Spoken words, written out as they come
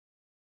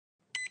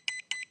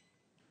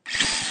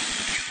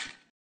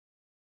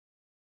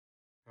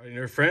Hi,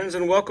 nerd friends,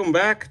 and welcome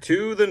back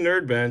to the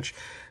Nerd Bench.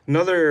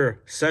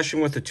 Another session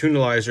with the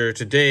Tunalyzer.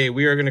 Today,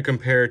 we are going to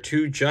compare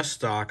two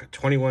Justock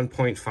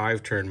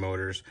 21.5 turn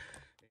motors.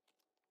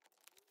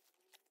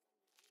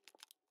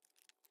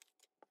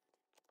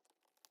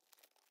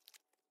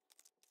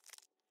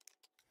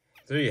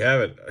 There you have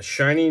it, a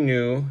shiny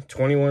new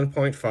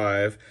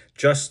 21.5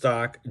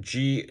 Justock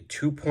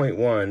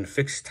G2.1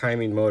 fixed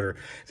timing motor.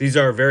 These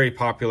are very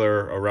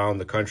popular around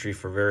the country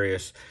for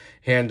various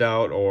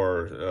handout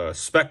or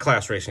spec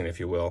class racing, if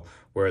you will,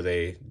 where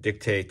they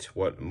dictate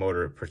what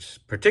motor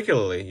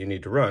particularly you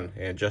need to run.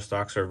 And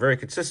Justocks are very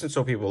consistent,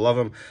 so people love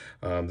them.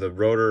 The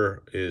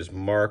rotor is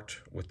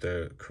marked with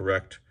the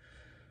correct,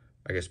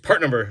 I guess,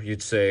 part number,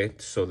 you'd say,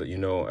 so that you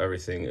know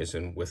everything is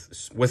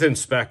within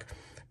spec.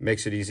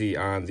 Makes it easy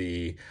on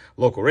the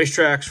local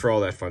racetracks for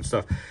all that fun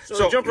stuff.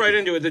 So jump right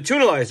into it. The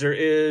Tunalyzer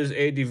is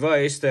a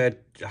device that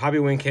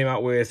Hobbywing came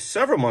out with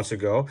several months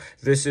ago.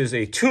 This is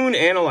a tune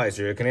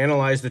analyzer. It can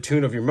analyze the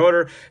tune of your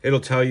motor.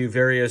 It'll tell you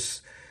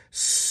various,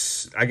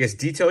 I guess,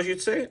 details,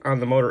 you'd say, on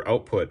the motor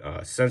output,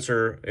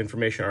 sensor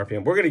information,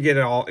 RPM. We're going to get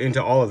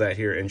into all of that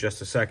here in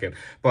just a second.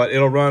 But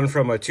it'll run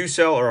from a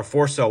 2-cell or a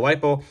 4-cell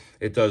LiPo.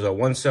 It does a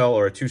 1-cell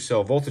or a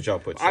 2-cell voltage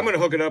output. So I'm going to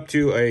hook it up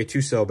to a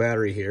 2-cell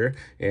battery here,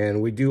 and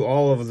we do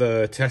all of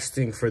the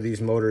testing for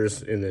these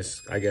motors in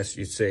this, I guess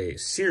you'd say,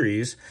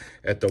 series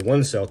at the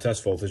 1-cell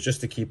test voltage,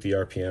 just to keep the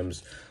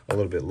RPMs a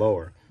little bit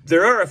lower.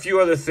 There are a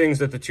few other things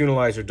that the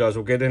Tunalyzer does.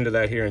 We'll get into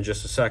that here in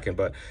just a second,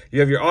 but you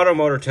have your auto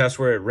motor test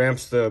where it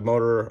ramps the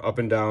motor up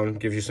and down,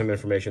 gives you some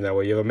information that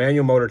way. You have a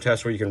manual motor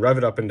test where you can rev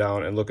it up and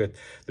down and look at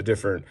the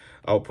different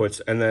outputs,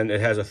 and then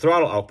it has a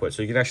throttle output,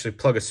 so you can actually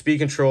plug a speed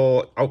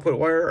control output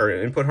wire or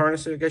an input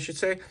harness, I guess you'd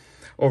say,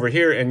 over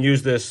here and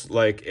use this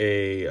like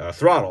a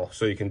throttle,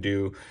 so you can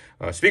do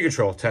speed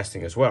control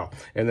testing as well.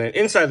 And then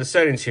inside the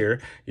settings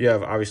here, you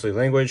have obviously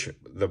language,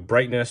 the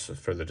brightness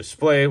for the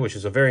display, which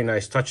is a very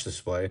nice touch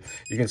display.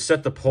 You can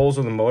set the poles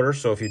of the motor,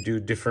 so if you do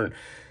different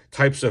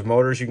types of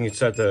motors, you can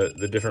set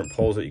the different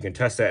poles that you can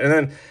test at. And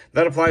then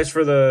that applies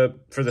for the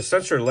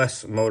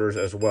sensorless motors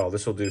as well.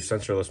 This will do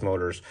sensorless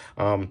motors.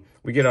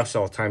 We get us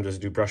all the time, does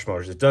it do brush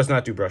motors? It does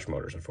not do brush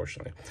motors,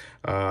 unfortunately.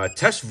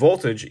 Test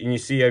voltage, and you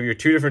see you have your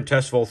two different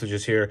test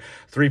voltages here,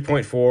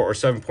 3.4 or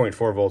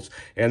 7.4 volts.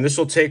 And this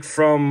will take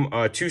from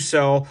a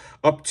 2-cell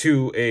up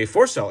to a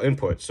 4-cell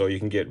input, so you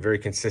can get very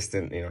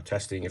consistent,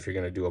 testing if you're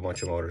going to do a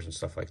bunch of motors and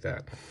stuff like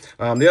that.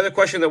 The other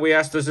question that we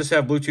asked, does this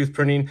have Bluetooth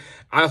printing?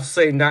 I'll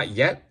say not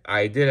yet.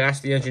 I did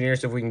ask the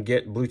engineers if we can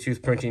get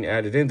Bluetooth printing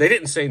added in. They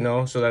didn't say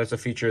no, so that is a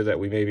feature that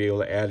we may be able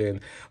to add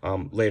in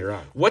later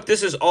on. What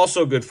this is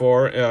also good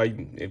for,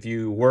 if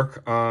you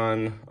work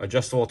on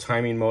adjustable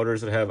timing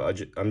motors that have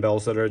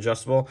end-bells that are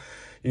adjustable,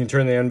 you can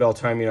turn the end-bell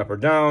timing up or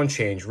down,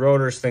 change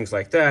rotors, things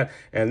like that.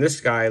 And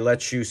this guy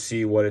lets you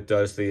see what it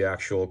does, the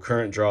actual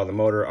current draw of the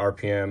motor,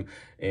 RPM,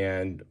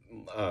 and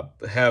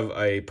have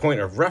a point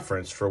of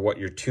reference for what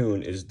your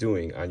tune is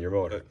doing on your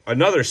motor.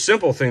 Another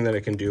simple thing that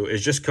it can do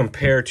is just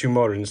compare two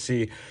motors and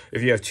see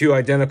if you have two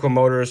identical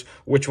motors,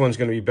 which one's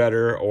going to be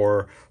better,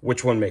 or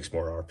which one makes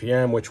more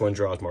RPM, which one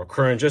draws more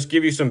current. Just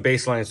give you some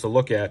baselines to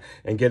look at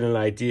and get an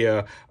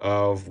idea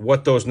of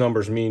what those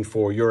numbers mean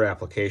for your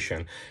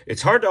application.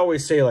 It's hard to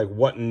always say like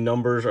what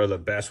numbers are the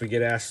best. We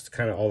get asked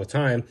kind of all the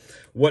time,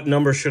 what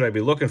numbers should I be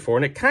looking for?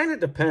 And it kind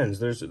of depends.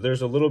 There's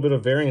a little bit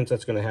of variance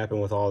that's going to happen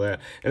with all that.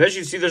 And as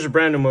you see, there's a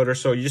brand new motor,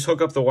 so you just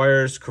hook up the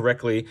wires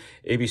correctly,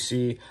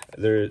 ABC.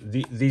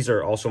 These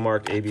are also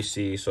marked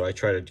ABC, so I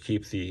try to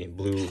keep the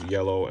blue,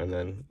 yellow, and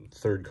then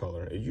third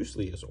color. It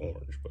usually is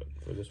orange, but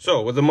for this.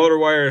 So with the motor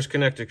wires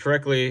connected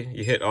correctly,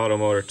 you hit auto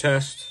motor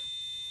test,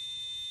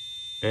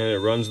 and it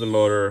runs the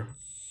motor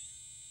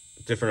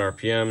different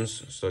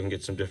RPMs, so I can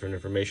get some different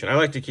information. I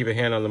like to keep a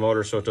hand on the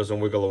motor so it doesn't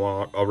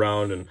wiggle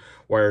around and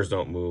wires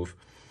don't move.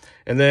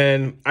 And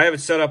then I have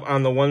it set up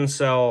on the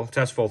 1-cell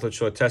test voltage,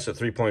 so it tests at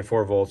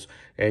 3.4 volts,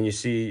 and you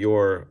see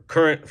your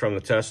current from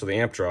the test, so the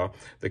amp draw,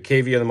 the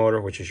kV of the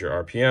motor, which is your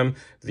RPM,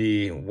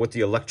 what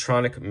the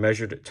electronic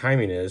measured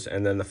timing is,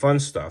 and then the fun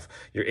stuff,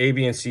 your A,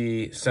 B, and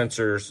C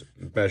sensors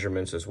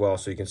measurements as well,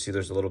 so you can see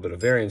there's a little bit of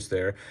variance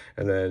there.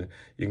 And then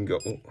you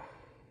can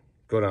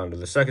go down to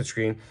the second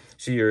screen.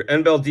 See your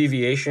end-bell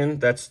deviation,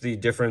 that's the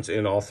difference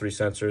in all three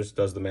sensors,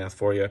 does the math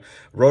for you.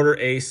 Rotor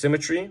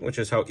asymmetry, which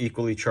is how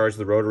equally charged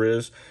the rotor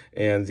is,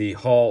 and the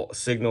Hall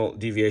signal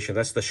deviation,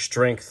 that's the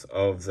strength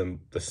of the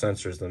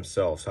sensors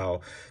themselves,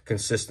 how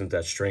consistent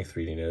that strength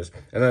reading is.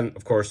 And then,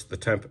 of course, the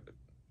temp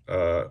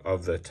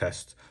of the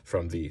test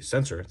from the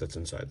sensor that's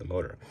inside the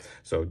motor.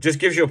 So just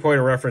gives you a point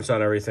of reference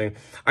on everything.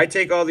 I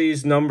take all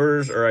these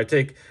numbers, or I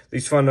take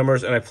these fun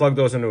numbers, and I plug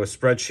those into a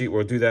spreadsheet.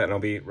 We'll do that, and I'll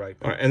be right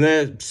back. All right, and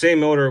then same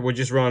motor would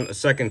just run a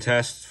second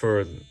test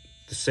for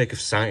the sake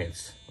of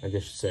science, I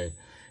guess you'd say.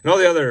 And all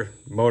the other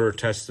motor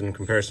tests and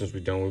comparisons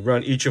we've done, we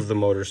run each of the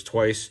motors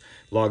twice,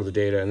 log the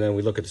data, and then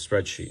we look at the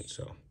spreadsheet.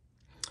 So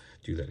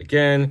do that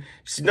again.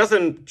 See,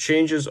 nothing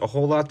changes a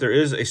whole lot. There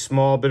is a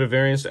small bit of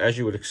variance, as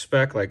you would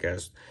expect, like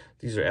as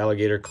these are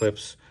alligator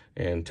clips,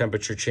 and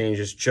temperature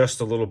changes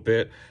just a little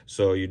bit,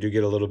 so you do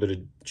get a little bit of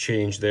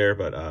change there.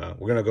 But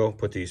we're gonna go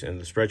put these in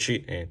the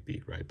spreadsheet and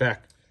be right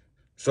back.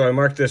 So I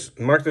marked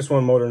this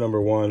one motor number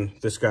 1.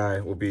 This guy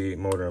will be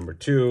motor number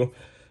 2.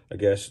 I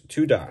guess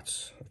 2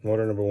 dots.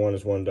 Motor number 1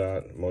 is 1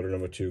 dot. Motor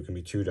number 2 can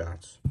be 2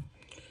 dots.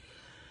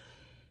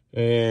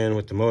 And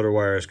with the motor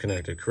wires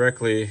connected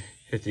correctly,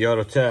 hit the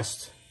auto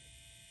test,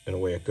 and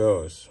away it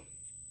goes.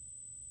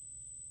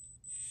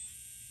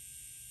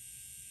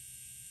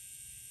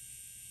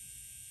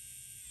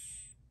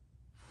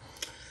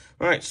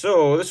 All right,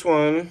 so this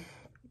one,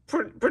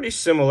 pretty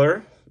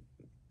similar.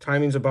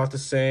 Timing's about the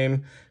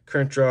same.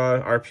 Current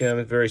draw, RPM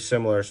is very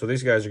similar. So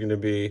these guys are going to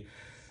be,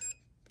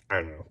 I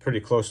don't know, pretty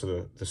close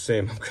to the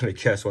same, I'm going to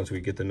guess, once we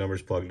get the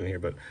numbers plugged in here.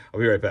 But I'll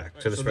be right back.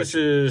 So this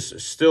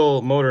is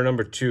still motor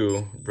number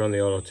 2. Run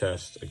the auto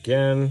test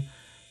again.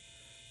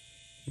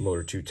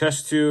 Motor 2,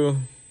 test 2.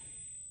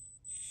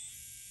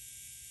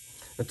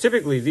 Now,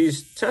 typically,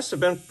 these tests have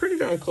been pretty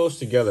darn close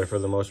together for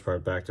the most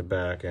part, back to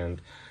back. And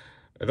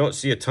I don't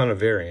see a ton of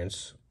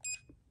variance,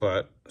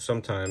 but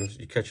sometimes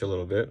you catch a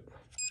little bit.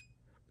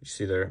 You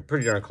see they're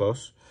pretty darn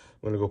close.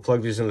 I'm gonna go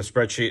plug these in the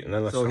spreadsheet, and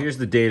then let's. So here's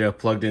the data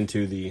plugged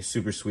into the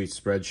super sweet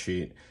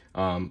spreadsheet.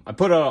 I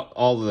put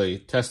all the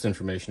test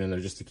information in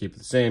there just to keep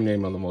the same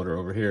name on the motor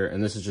over here,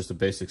 and this is just a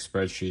basic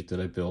spreadsheet that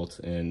I built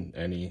in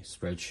any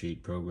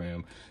spreadsheet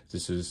program.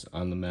 This is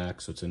on the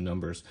Mac, so it's in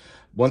numbers.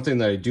 One thing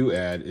that I do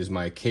add is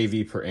my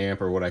kV per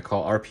amp, or what I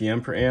call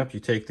RPM per amp. You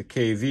take the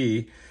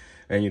kV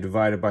and you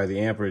divide it by the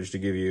amperage to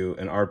give you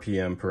an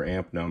RPM per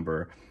amp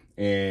number.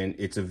 And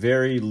it's a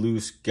very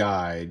loose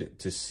guide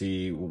to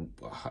see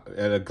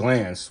at a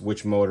glance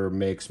which motor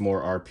makes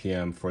more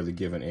RPM for the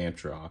given amp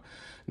draw.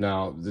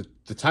 Now,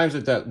 the times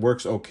that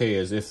works okay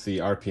is if the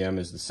RPM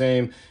is the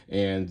same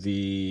and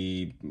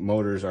the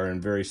motors are in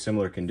very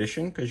similar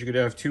condition, because you could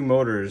have 2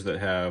 motors that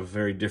have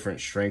very different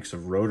strengths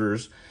of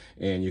rotors,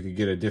 and you could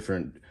get a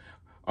different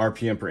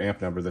RPM per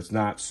amp number that's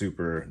not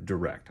super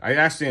direct. I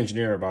asked the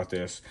engineer about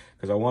this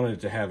because I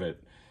wanted to have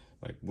it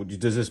like,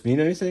 does this mean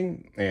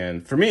anything?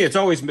 And for me, it's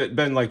always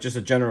been like just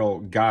a general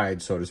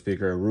guide, so to speak,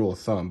 or a rule of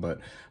thumb. But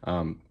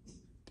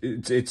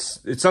it's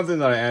something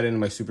that I add into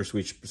my super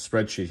sweet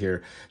spreadsheet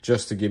here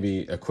just to give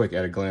me a quick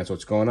at a glance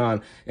what's going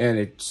on. And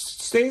it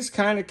stays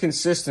kind of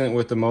consistent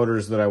with the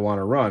motors that I want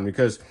to run,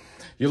 because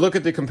you look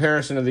at the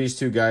comparison of these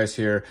 2 guys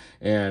here,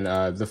 and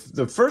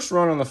the first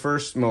run on the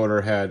first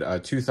motor had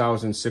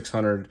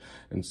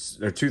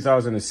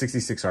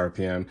 2,066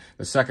 RPM.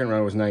 The second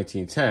run was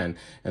 1910,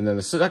 and then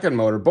the second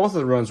motor, both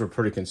of the runs were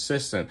pretty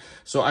consistent.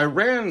 So I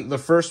ran the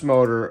first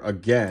motor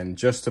again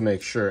just to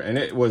make sure, and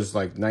it was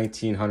like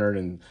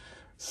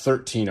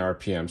 1913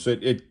 RPM. So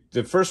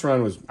the first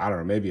run was, I don't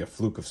know, maybe a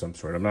fluke of some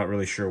sort. I'm not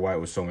really sure why it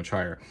was so much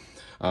higher.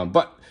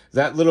 But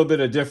that little bit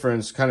of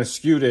difference kind of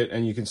skewed it,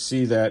 and you can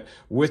see that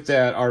with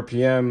that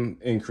RPM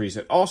increase,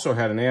 it also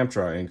had an amp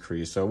draw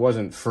increase, so it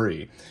wasn't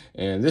free.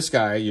 And this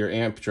guy, your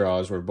amp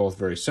draws were both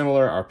very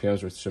similar,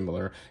 RPMs were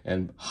similar,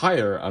 and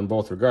higher on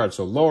both regards.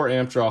 So lower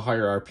amp draw,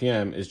 higher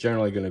RPM is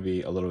generally going to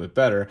be a little bit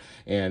better.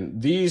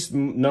 And these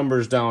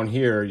numbers down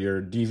here,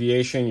 your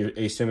deviation, your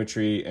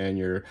asymmetry, and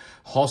your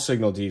Hall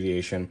signal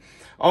deviation,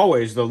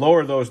 always, the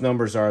lower those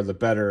numbers are, the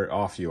better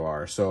off you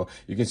are. So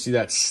you can see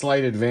that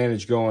slight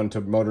advantage going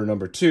to motor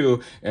number 2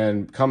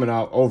 and coming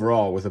out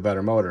overall with a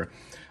better motor.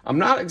 I'm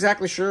not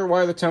exactly sure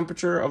why the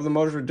temperature of the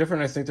motors are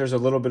different. I think there's a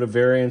little bit of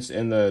variance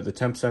in the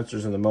temp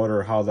sensors in the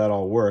motor, how that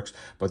all works.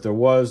 But there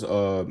was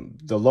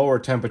the lower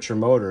temperature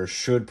motor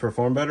should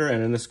perform better,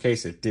 and in this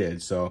case it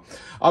did. So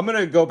I'm going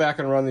to go back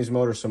and run these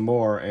motors some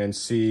more and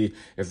see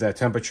if that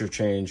temperature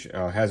change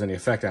has any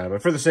effect on it.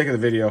 But for the sake of the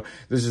video,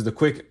 this is the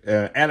quick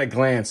at a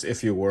glance,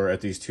 if you were,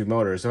 at these 2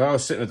 motors. If I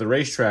was sitting at the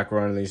racetrack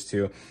running these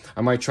 2,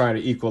 I might try to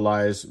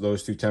equalize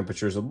those 2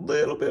 temperatures a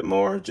little bit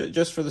more,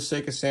 just for the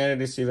sake of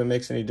sanity, see if it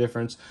makes any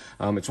difference.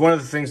 It's one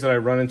of the things that I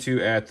run into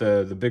at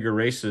the bigger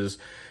races,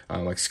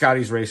 like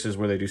Scotty's races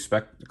where they do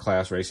spec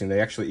class racing.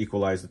 They actually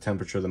equalize the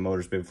temperature of the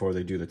motors before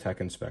they do the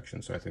tech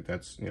inspection. So I think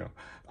that's,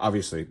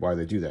 obviously why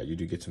they do that. You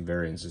do get some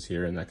variances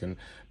here, and that can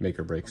make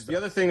or break stuff. The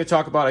other thing to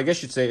talk about, I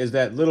guess you'd say, is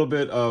that little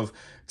bit of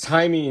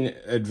timing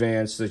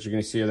advance that you're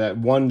going to see, that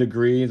 1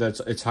 degree,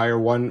 it's higher,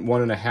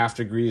 1.5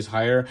 degrees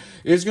higher,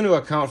 is going to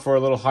account for a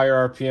little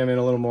higher RPM and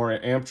a little more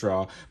amp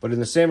draw. But in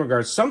the same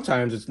regard,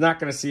 sometimes it's not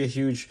going to see a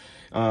huge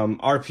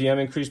RPM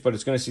increase, but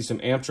it's going to see some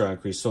amp draw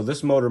increase. So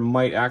this motor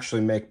might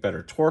actually make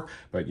better torque,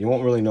 but you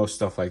won't really know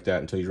stuff like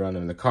that until you run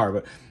them in the car.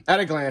 But at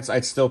a glance,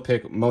 I'd still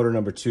pick motor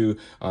number 2,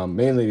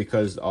 mainly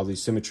because all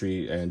these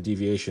symmetry and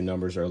deviation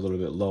numbers are a little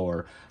bit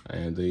lower,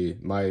 and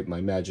my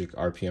magic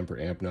RPM per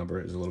amp number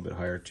is a little bit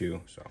higher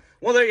too. So,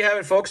 well, there you have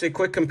it, folks. A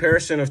quick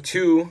comparison of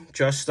 2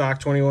 Justock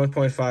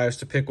 21.5s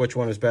to pick which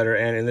one is better.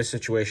 And in this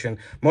situation,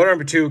 motor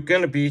number 2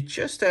 going to be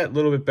just that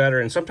little bit better.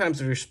 And sometimes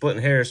if you're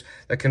splitting hairs,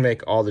 that can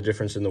make all the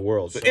difference in the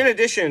world. So in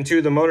addition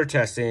to the motor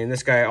testing,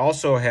 this guy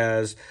also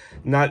has,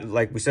 not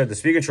like we said, the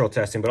speed control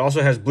testing, but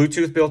also has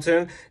Bluetooth built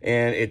in,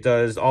 and it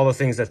does all the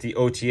things that the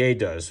OTA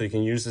does. So you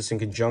can use this in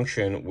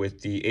conjunction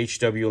with the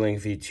HW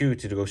Link V2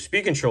 to go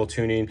speed control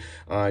tuning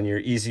on on your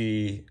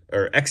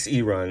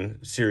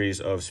Xerun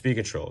series of speed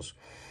controls.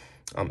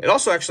 It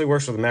also actually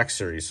works with the Max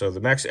series. So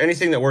the Max,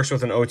 anything that works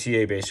with an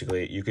OTA,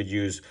 basically, you could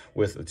use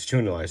with the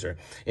Tunalyzer.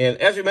 And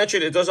as we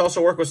mentioned, it does also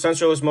work with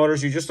sensorless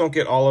motors. You just don't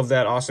get all of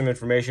that awesome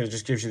information. It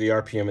just gives you the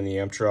RPM and the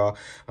amp draw,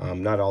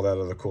 not all that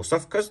other cool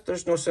stuff, because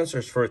there's no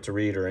sensors for it to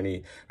read or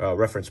any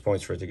reference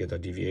points for it to get the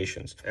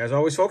deviations. As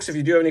always, folks, if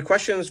you do have any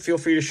questions, feel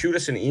free to shoot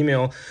us an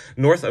email,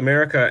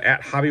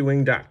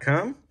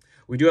 northamerica@hobbywing.com.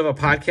 We do have a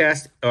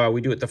podcast.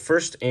 We do it the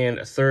first and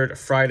third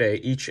Friday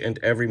each and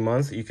every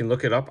month. You can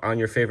look it up on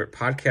your favorite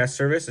podcast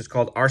service. It's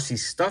called RC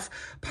Stuff,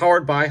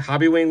 powered by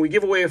Hobbywing. We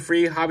give away a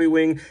free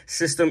Hobbywing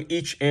system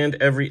each and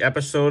every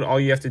episode. All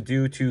you have to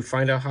do to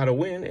find out how to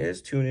win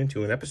is tune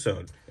into an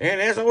episode.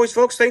 And as always,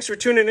 folks, thanks for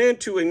tuning in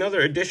to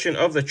another edition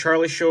of The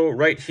Charlie Show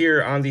right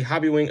here on the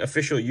Hobbywing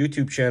official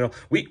YouTube channel.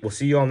 We will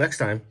see you all next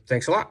time.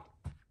 Thanks a lot.